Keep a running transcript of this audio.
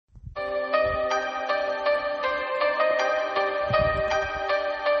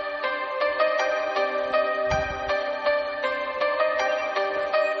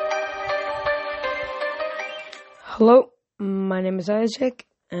Hello, my name is Isaac,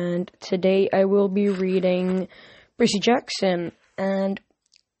 and today I will be reading Percy Jackson and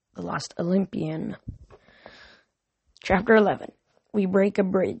The Last Olympian. Chapter 11. We break a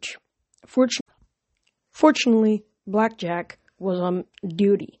bridge. Fortunately, Blackjack was on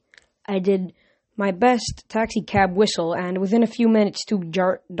duty. I did my best taxi cab whistle, and within a few minutes, two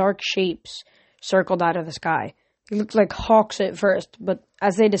dark shapes circled out of the sky. They looked like hawks at first, but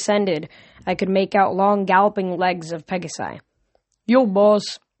as they descended, I could make out long galloping legs of Pegasi. Yo,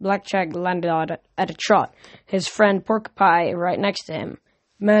 boss! Blackjack landed at a trot, his friend Porcupine right next to him.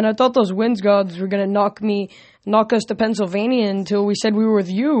 Man, I thought those wind gods were gonna knock us to Pennsylvania until we said we were with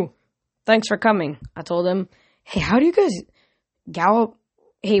you. Thanks for coming, I told him. Hey, why do you guys gallop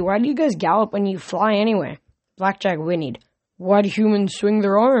when you fly anyway? Blackjack whinnied. Why do humans swing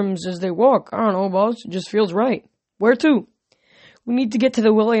their arms as they walk? I don't know, boss. It just feels right. Where to? We need to get to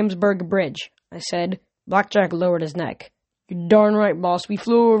the Williamsburg Bridge, I said. Blackjack lowered his neck. You're darn right, boss. We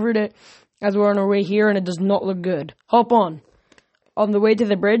flew over it as we're on our way here, and it does not look good. Hop on. On the way to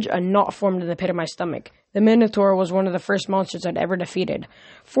the bridge, a knot formed in the pit of my stomach. The Minotaur was one of the first monsters I'd ever defeated.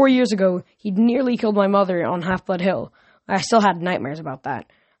 4 years ago, he'd nearly killed my mother on Half-Blood Hill. I still had nightmares about that.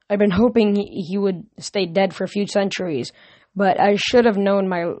 I'd been hoping he would stay dead for a few centuries, but I should have known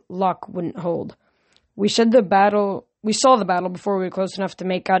my luck wouldn't hold. We saw the battle before we were close enough to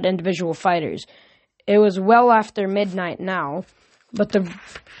make out individual fighters. It was well after midnight now, but the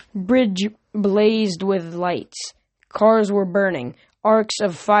bridge blazed with lights. Cars were burning. Arcs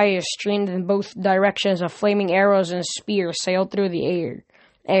of fire streamed in both directions as flaming arrows and spears sailed through the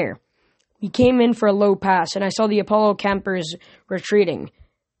air. We came in for a low pass, and I saw the Apollo campers retreating.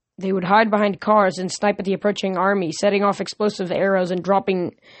 They would hide behind cars and snipe at the approaching army, setting off explosive arrows and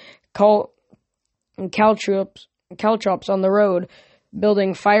dropping caltrops on the road,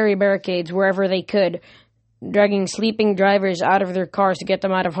 building fiery barricades wherever they could, dragging sleeping drivers out of their cars to get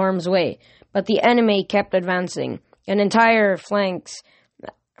them out of harm's way. But the enemy kept advancing. An entire flank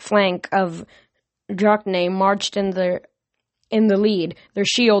of Drachnae marched in the lead, their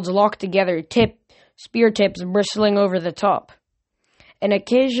shields locked together, spear tips bristling over the top. An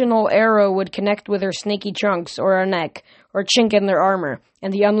occasional arrow would connect with her snaky trunks or her neck, or chink in their armor,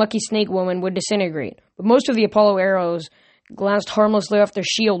 and the unlucky snake woman would disintegrate. But most of the Apollo arrows glanced harmlessly off their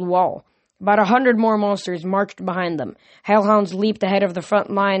shield wall. About 100 more monsters marched behind them. Hellhounds leaped ahead of the front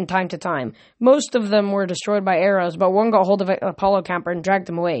line time to time. Most of them were destroyed by arrows, but one got hold of an Apollo camper and dragged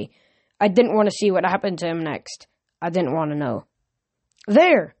him away. I didn't want to see what happened to him next. I didn't want to know.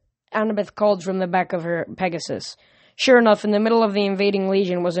 There! Annabeth called from the back of her Pegasus. Sure enough, in the middle of the invading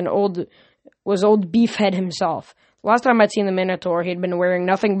legion was old Beefhead himself. Last time I'd seen the Minotaur, he'd been wearing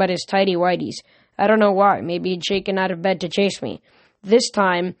nothing but his tidy whities. I don't know why. Maybe he'd shaken out of bed to chase me. This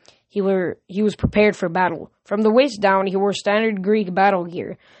time, he was prepared for battle. From the waist down, he wore standard Greek battle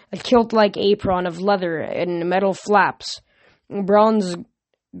gear, a kilt-like apron of leather and metal flaps, bronze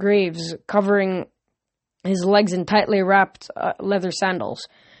greaves covering his legs in tightly wrapped leather sandals.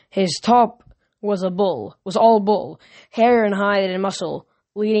 His top was all bull, hair and hide and muscle,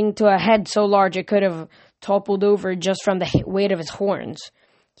 leading to a head so large it could have toppled over just from the weight of his horns.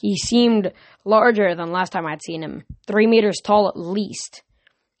 He seemed larger than last time I'd seen him, 3 meters tall at least.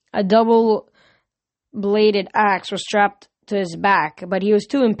 A double-bladed axe was strapped to his back, but he was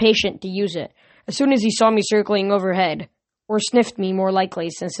too impatient to use it. As soon as he saw me circling overhead, or sniffed me more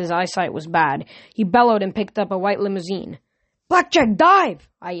likely since his eyesight was bad, he bellowed and picked up a white limousine. "Blackjack, dive!"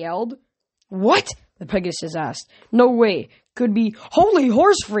 I yelled. "What?" the Pegasus asked. "No way. Could be Holy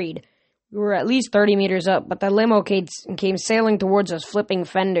Horsefried!" We were at least 30 meters up, but the limo came sailing towards us, flipping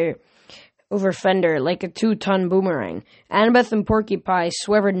fender over fender like a 2-ton boomerang. Annabeth and Porcupine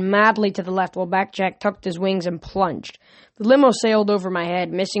swerved madly to the left while Blackjack tucked his wings and plunged. The limo sailed over my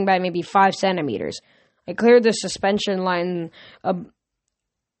head, missing by maybe 5 centimeters. It cleared the suspension lines of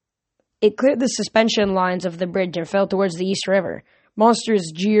the bridge and fell towards the East River.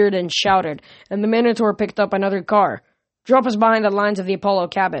 Monsters jeered and shouted, and the Minotaur picked up another car. "Drop us behind the lines of the Apollo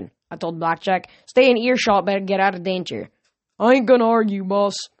cabin," I told Blackjack. "Stay in earshot, better get out of danger." "I ain't gonna argue,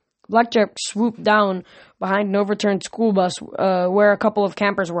 boss." Blackjack swooped down behind an overturned school bus where a couple of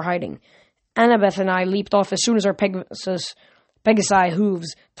campers were hiding. Annabeth and I leaped off as soon as our Pegasi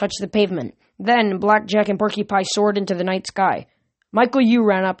hooves touched the pavement. Then Blackjack and Porcupine soared into the night sky. Michael Yu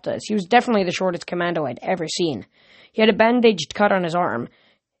ran up to us. He was definitely the shortest commando I'd ever seen. He had a bandaged cut on his arm.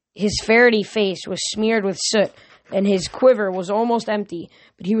 His ferrety face was smeared with soot, and his quiver was almost empty,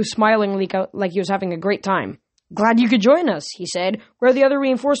 but he was smiling like he was having a great time. "Glad you could join us," he said. "Where are the other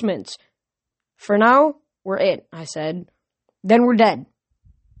reinforcements?" "For now, we're it," I said. "Then we're dead,"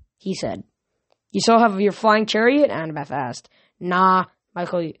 he said. You still have your flying chariot? Annabeth asked. Nah,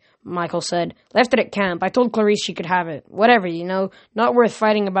 Michael said. Left it at camp. I told Clarice she could have it. Whatever, not worth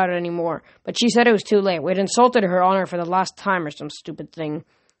fighting about it anymore. But she said it was too late. We'd insulted her honor for the last time or some stupid thing.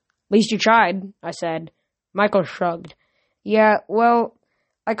 At least you tried, I said. Michael shrugged. Yeah, well,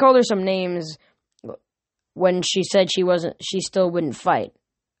 I called her some names when she said she still wouldn't fight.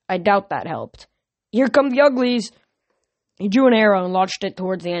 I doubt that helped. Here come the uglies! He drew an arrow and launched it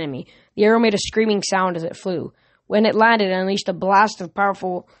towards the enemy. The arrow made a screaming sound as it flew. When it landed, it unleashed a blast of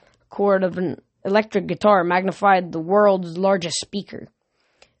powerful chord of an electric guitar, magnified the world's largest speaker.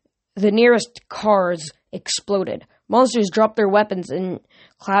 The nearest cars exploded. Monsters dropped their weapons and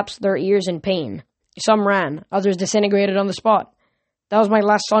clasped their ears in pain. Some ran. Others disintegrated on the spot. That was my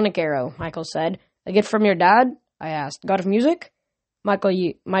last sonic arrow, Michael said. A gift from your dad? I asked. God of music?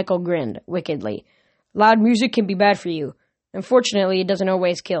 Michael grinned wickedly. Loud music can be bad for you. Unfortunately, it doesn't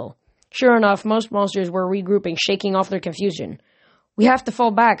always kill. Sure enough, most monsters were regrouping, shaking off their confusion. We have to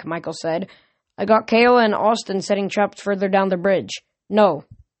fall back, Michael said. I got Kayla and Austin setting traps further down the bridge. No,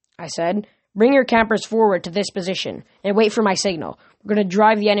 I said. Bring your campers forward to this position and wait for my signal. We're going to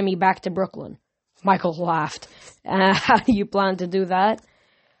drive the enemy back to Brooklyn. Michael laughed. How do you plan to do that?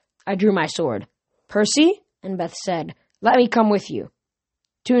 I drew my sword. Percy? And Beth said, let me come with you.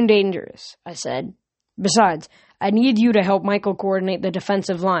 Too dangerous, I said. Besides, I need you to help Michael coordinate the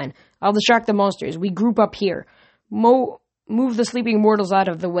defensive line. I'll distract the monsters. We group up here. Move the sleeping mortals out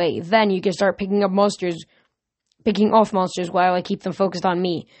of the way. Then you can start picking off monsters while I keep them focused on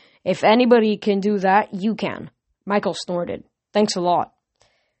me. If anybody can do that, you can. Michael snorted. Thanks a lot.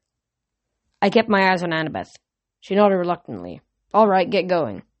 I kept my eyes on Annabeth. She nodded reluctantly. All right, get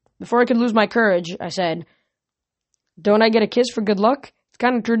going. Before I could lose my courage, I said, Don't I get a kiss for good luck? It's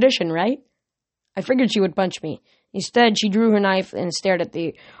kind of tradition, right? I figured she would punch me. Instead, she drew her knife and stared at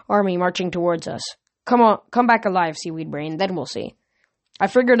the army marching towards us. Come on, come back alive, seaweed brain, then we'll see. I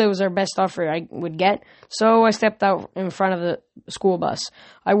figured it was our best offer I would get, so I stepped out in front of the school bus.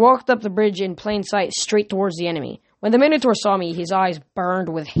 I walked up the bridge in plain sight straight towards the enemy. When the Minotaur saw me, his eyes burned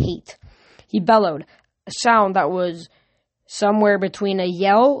with hate. He bellowed, a sound that was somewhere between a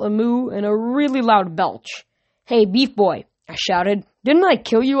yell, a moo, and a really loud belch. Hey, beef boy, I shouted. Didn't I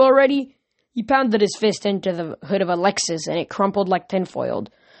kill you already? He pounded his fist into the hood of a Lexus, and it crumpled like tinfoil.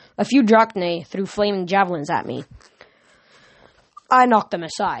 A few drachnae threw flaming javelins at me. I knocked them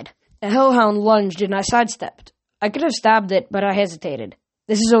aside. A hellhound lunged, and I sidestepped. I could have stabbed it, but I hesitated.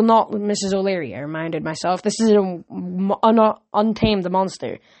 This is not Mrs. O'Leary, I reminded myself. This is an untamed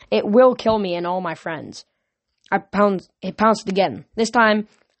monster. It will kill me and all my friends. It pounced again. This time,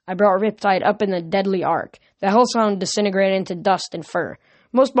 I brought Riptide up in the deadly arc. The hellhound disintegrated into dust and fur.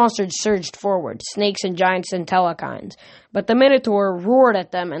 Most monsters surged forward, snakes and giants and telekines, but the Minotaur roared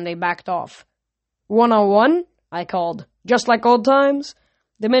at them and they backed off. 1-on-1? I called. Just like old times?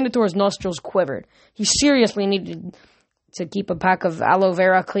 The Minotaur's nostrils quivered. He seriously needed to keep a pack of aloe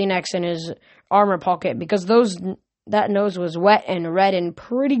vera Kleenex in his armor pocket because that nose was wet and red and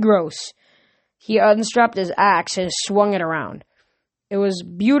pretty gross. He unstrapped his axe and swung it around. It was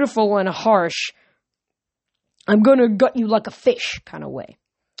beautiful and harsh. I'm gonna gut you like a fish kind of way.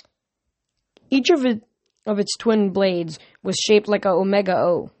 Each of its twin blades was shaped like a omega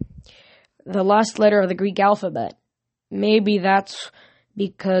O, the last letter of the Greek alphabet. Maybe that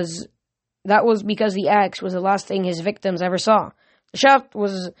was because the axe was the last thing his victims ever saw. The shaft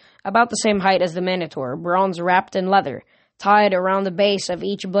was about the same height as the Minotaur, bronze wrapped in leather. Tied around the base of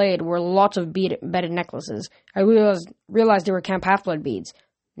each blade were lots of beaded necklaces. I realized they were Camp Half-Blood beads,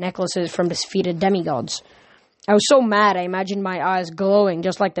 necklaces from defeated demigods. I was so mad I imagined my eyes glowing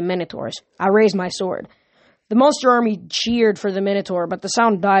just like the Minotaur's. I raised my sword. The monster army cheered for the Minotaur, but the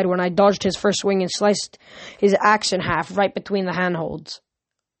sound died when I dodged his first swing and sliced his axe in half right between the handholds.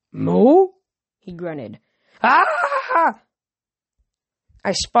 Moo? He grunted. Ah!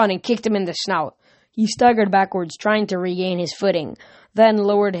 I spun and kicked him in the snout. He staggered backwards, trying to regain his footing, then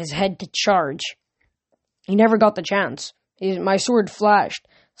lowered his head to charge. He never got the chance. My sword flashed,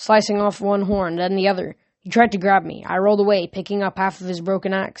 slicing off one horn, then the other. He tried to grab me. I rolled away, picking up half of his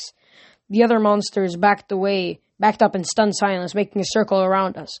broken axe. The other monsters backed up in stunned silence, making a circle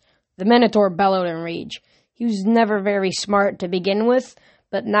around us. The Minotaur bellowed in rage. He was never very smart to begin with,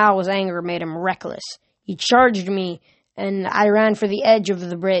 but now his anger made him reckless. He charged me, and I ran for the edge of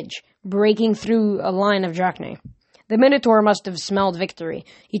the bridge, breaking through a line of drachnae. The Minotaur must have smelled victory.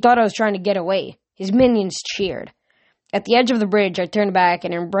 He thought I was trying to get away. His minions cheered. At the edge of the bridge, I turned back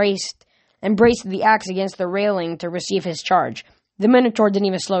and embraced the axe against the railing to receive his charge. The Minotaur didn't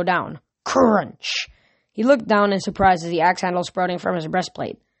even slow down. Crunch! He looked down in surprise as the axe handle sprouting from his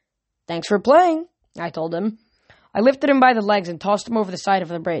breastplate. Thanks for playing, I told him. I lifted him by the legs and tossed him over the side of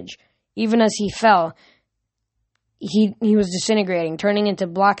the bridge. Even as he fell, he was disintegrating, turning into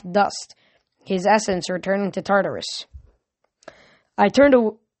black dust, his essence returning to Tartarus. I turned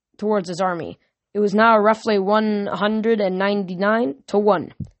towards his army. It was now roughly 199 to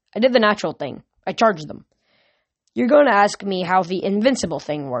 1. I did the natural thing. I charged them. You're going to ask me how the invincible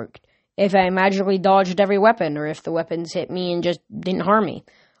thing worked, if I magically dodged every weapon, or if the weapons hit me and just didn't harm me.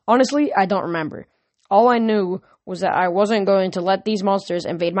 Honestly, I don't remember. All I knew was that I wasn't going to let these monsters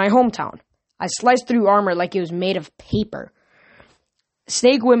invade my hometown. I sliced through armor like it was made of paper.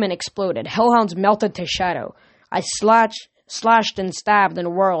 Snake women exploded. Hellhounds melted to shadow. I slashed and stabbed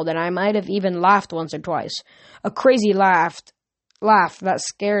and whirled, and I might have even laughed once or twice. A crazy laugh that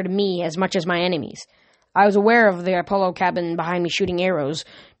scared me as much as my enemies. I was aware of the Apollo cabin behind me shooting arrows,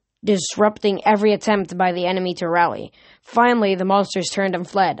 disrupting every attempt by the enemy to rally. Finally, the monsters turned and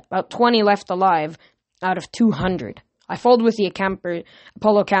fled. About 20 left alive out of 200. I followed with the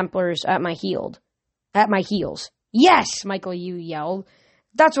Apollo campers at my heels. Yes, Michael, you yelled.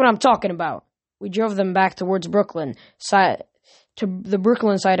 That's what I'm talking about. We drove them back towards Brooklyn, to the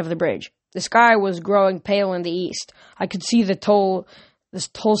Brooklyn side of the bridge. The sky was growing pale in the east. I could see the toll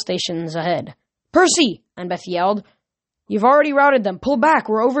stations ahead. Percy! Annabeth yelled. You've already routed them. Pull back.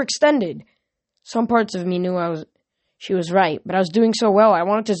 We're overextended. Some parts of me knew she was right, but I was doing so well. I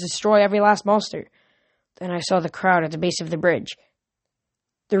wanted to destroy every last monster. Then I saw the crowd at the base of the bridge.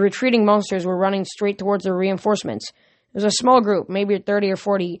 The retreating monsters were running straight towards the reinforcements. It was a small group, maybe 30 or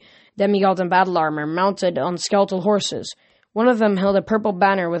 40 demigods in battle armor, mounted on skeletal horses. One of them held a purple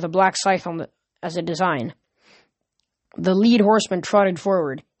banner with a black scythe as a design. The lead horseman trotted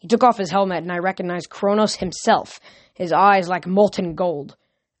forward. He took off his helmet, and I recognized Kronos himself, his eyes like molten gold.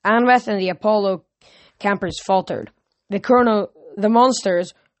 Annabeth and the Apollo campers faltered. The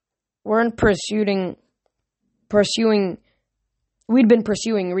monsters weren't we'd been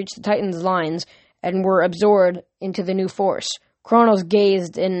pursuing reached the Titans' lines and were absorbed into the new force. Kronos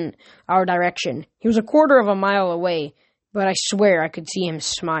gazed in our direction. He was a quarter of a mile away, but I swear I could see him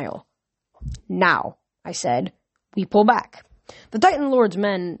smile. Now, I said, we pull back. The Titan Lord's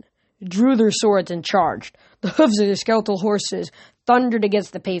men drew their swords and charged. The hooves of the skeletal horses thundered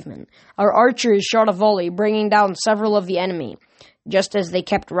against the pavement. Our archers shot a volley, bringing down several of the enemy, just as they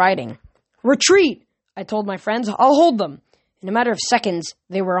kept riding. Retreat! I told my friends. I'll hold them. In a matter of seconds,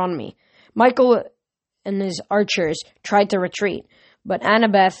 they were on me. Michael and his archers tried to retreat, but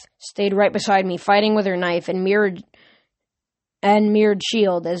Annabeth stayed right beside me, fighting with her knife and mirrored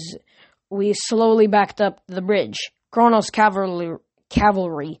shield as we slowly backed up the bridge. Kronos'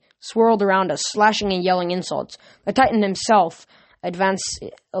 cavalry swirled around us, slashing and yelling insults. The Titan himself advanced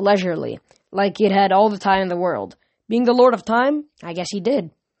leisurely, like it had all the time in the world. Being the Lord of Time, I guess he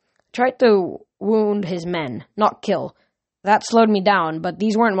did. Tried to wound his men, not kill. That slowed me down, but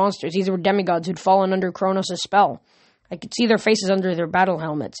these weren't monsters. These were demigods who'd fallen under Kronos' spell. I could see their faces under their battle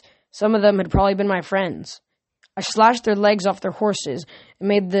helmets. Some of them had probably been my friends. I slashed their legs off their horses and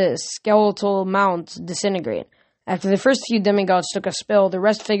made the skeletal mounts disintegrate. After the first few demigods took a spill, the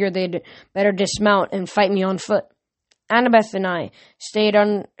rest figured they'd better dismount and fight me on foot. Annabeth and I stayed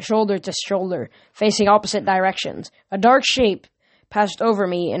on shoulder to shoulder, facing opposite directions. A dark shape passed over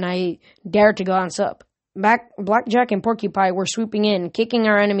me, and I dared to glance up. Blackjack and Porcupine were swooping in, kicking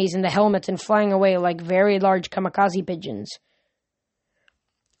our enemies in the helmets and flying away like very large kamikaze pigeons.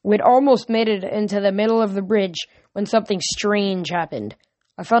 We'd almost made it into the middle of the bridge when something strange happened.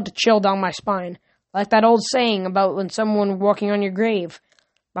 I felt a chill down my spine, like that old saying about when someone walking on your grave.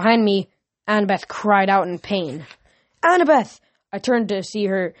 Behind me, Annabeth cried out in pain. Annabeth! I turned to see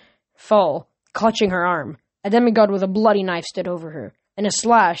her fall, clutching her arm. A demigod with a bloody knife stood over her. In a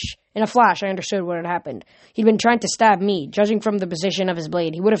flash, I understood what had happened. He'd been trying to stab me. Judging from the position of his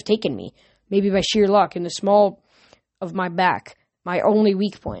blade, he would have taken me, maybe by sheer luck, in the small of my back, my only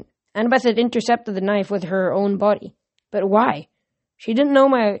weak point. Annabeth had intercepted the knife with her own body. But why? She didn't know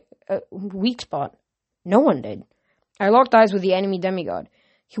my weak spot. No one did. I locked eyes with the enemy demigod.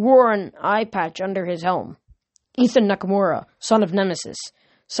 He wore an eye patch under his helm. Ethan Nakamura, son of Nemesis.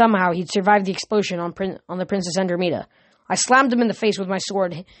 Somehow he'd survived the explosion on the Princess Andromeda. I slammed him in the face with my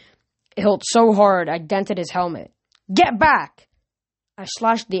sword hilt so hard I dented his helmet. Get back! I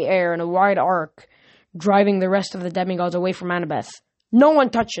slashed the air in a wide arc, driving the rest of the demigods away from Annabeth. No one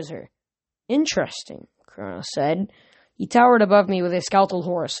touches her. Interesting, Kronos said. He towered above me with his skeletal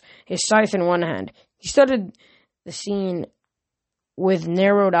horse, his scythe in one hand. He studied the scene with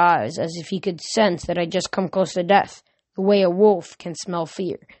narrowed eyes, as if he could sense that I'd just come close to death, the way a wolf can smell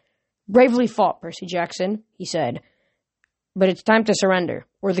fear. Bravely fought, Percy Jackson, he said. But it's time to surrender,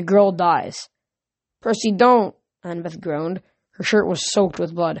 or the girl dies. Percy, don't, Annabeth groaned. Her shirt was soaked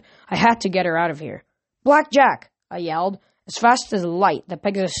with blood. I had to get her out of here. Blackjack, I yelled. As fast as light, the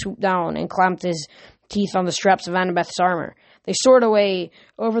Pegasus swooped down and clamped his teeth on the straps of Annabeth's armor. They soared away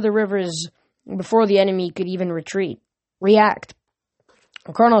over the rivers before the enemy could even react.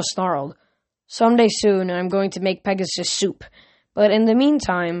 Kronos snarled. Someday soon, I'm going to make Pegasus soup. But in the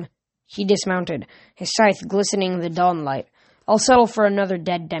meantime, he dismounted, his scythe glistening in the dawnlight. I'll settle for another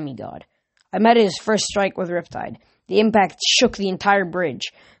dead demigod. I met his first strike with Riptide. The impact shook the entire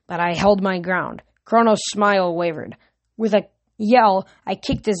bridge, but I held my ground. Kronos' smile wavered. With a yell, I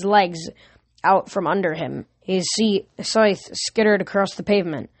kicked his legs out from under him. His scythe skittered across the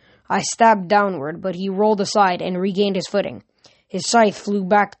pavement. I stabbed downward, but he rolled aside and regained his footing. His scythe flew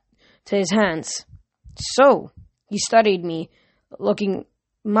back to his hands. So, he studied me, looking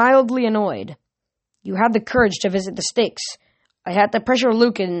mildly annoyed. You had the courage to visit the stakes. I had to pressure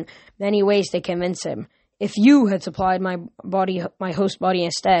Luke in many ways to convince him. If you had supplied my host body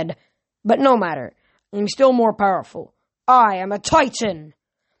instead. But no matter. I'm still more powerful. I am a Titan!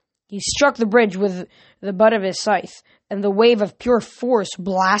 He struck the bridge with the butt of his scythe, and the wave of pure force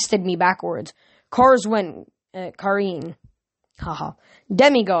blasted me backwards. Cars went careening. Haha.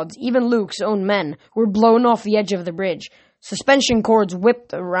 Demigods, even Luke's own men, were blown off the edge of the bridge. Suspension cords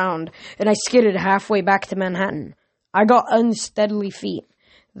whipped around, and I skidded halfway back to Manhattan. I got unsteadily feet.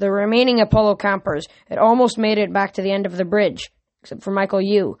 The remaining Apollo campers had almost made it back to the end of the bridge, except for Michael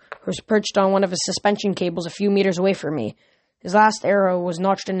Yu, who was perched on one of his suspension cables a few meters away from me. His last arrow was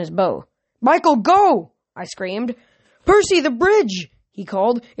notched in his bow. Michael, go! I screamed. Percy, the bridge! He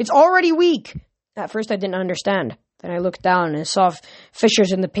called. It's already weak! At first I didn't understand. Then I looked down and saw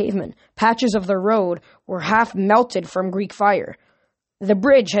fissures in the pavement. Patches of the road were half melted from Greek fire. The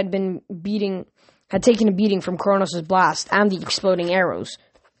bridge had taken a beating from Kronos' blast and the exploding arrows.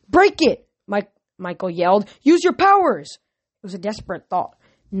 Break it! Michael yelled. Use your powers! It was a desperate thought.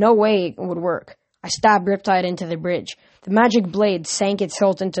 No way it would work. I stabbed Riptide into the bridge. The magic blade sank its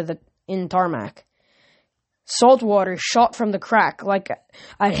hilt into tarmac. Salt water shot from the crack like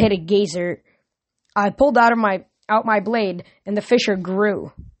I'd hit a geyser. I pulled out my blade, and the fissure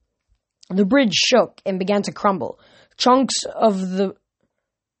grew. The bridge shook and began to crumble. Chunks the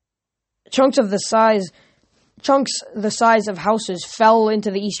size of houses fell into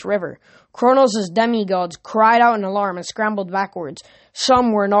the East River. Kronos' demigods cried out in alarm and scrambled backwards.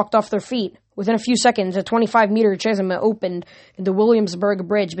 Some were knocked off their feet. Within a few seconds, a 25-meter chasm opened in the Williamsburg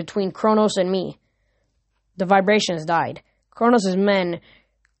Bridge between Kronos and me. The vibrations died. Kronos' men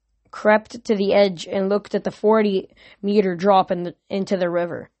crept to the edge and looked at the 40-meter drop into the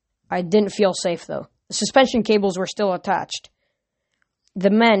river. I didn't feel safe, though. The suspension cables were still attached. The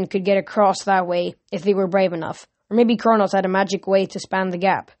men could get across that way if they were brave enough, or maybe Kronos had a magic way to span the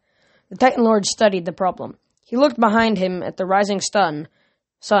gap. The Titan Lord studied the problem. He looked behind him at the rising sun,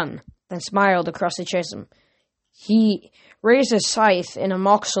 then smiled across the chasm. He raised his scythe in a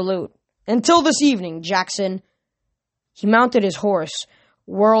mock salute. Until this evening, Jackson. He mounted his horse,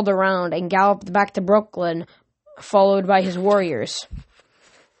 whirled around, and galloped back to Brooklyn, followed by his warriors.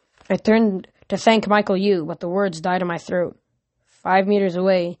 I turned to thank Michael Yu, but the words died in my throat. 5 meters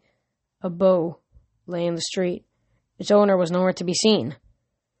away, a bow lay in the street. Its owner was nowhere to be seen.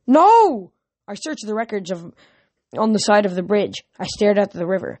 No! I searched the wreckage on the side of the bridge. I stared at the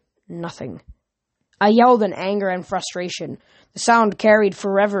river. Nothing. I yelled in anger and frustration. The sound carried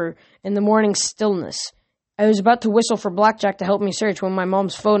forever in the morning stillness. I was about to whistle for Blackjack to help me search when my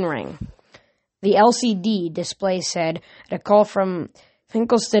mom's phone rang. The LCD display said, a call from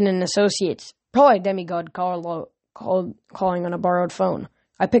Finkelstein and Associates. Probably a demigod calling on a borrowed phone.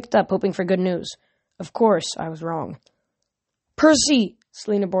 I picked up, hoping for good news. Of course, I was wrong. Percy!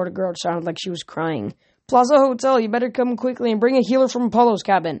 Selena Bordergirl sounded like she was crying. Plaza Hotel, you better come quickly and bring a healer from Apollo's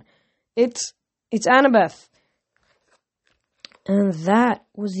cabin. It's Annabeth. And that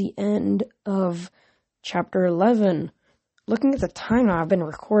was the end of Chapter 11. Looking at the time now, I've been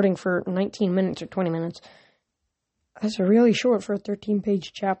recording for 19 minutes or 20 minutes. That's really short for a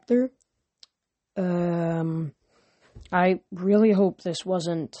 13-page chapter. I really hope this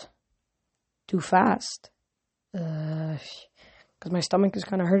wasn't too fast. Because my stomach is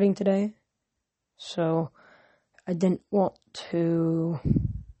kind of hurting today. So I didn't want to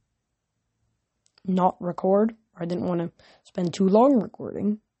not record. Or I didn't want to spend too long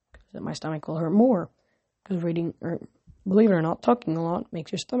recording. Because my stomach will hurt more. Because reading, or believe it or not, talking a lot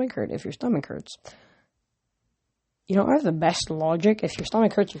makes your stomach hurt if your stomach hurts. You know, I have the best logic. If your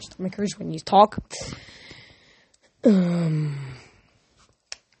stomach hurts when you talk.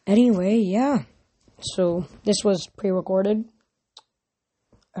 Anyway, yeah. So, this was pre-recorded.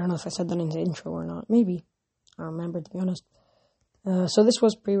 I don't know if I said that in the intro or not. Maybe. I don't remember, to be honest. So this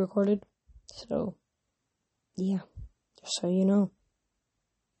was pre-recorded. So, yeah. Just so you know.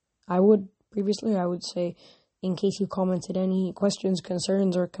 Previously I would say, in case you commented any questions,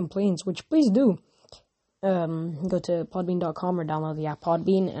 concerns, or complaints, which please do, go to podbean.com or download the app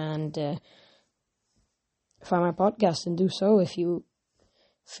Podbean and find my podcast and do so if you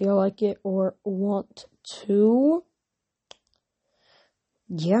feel like it or want to.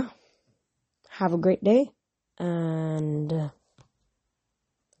 Yeah. Have a great day. And,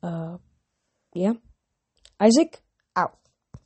 yeah. Isaac?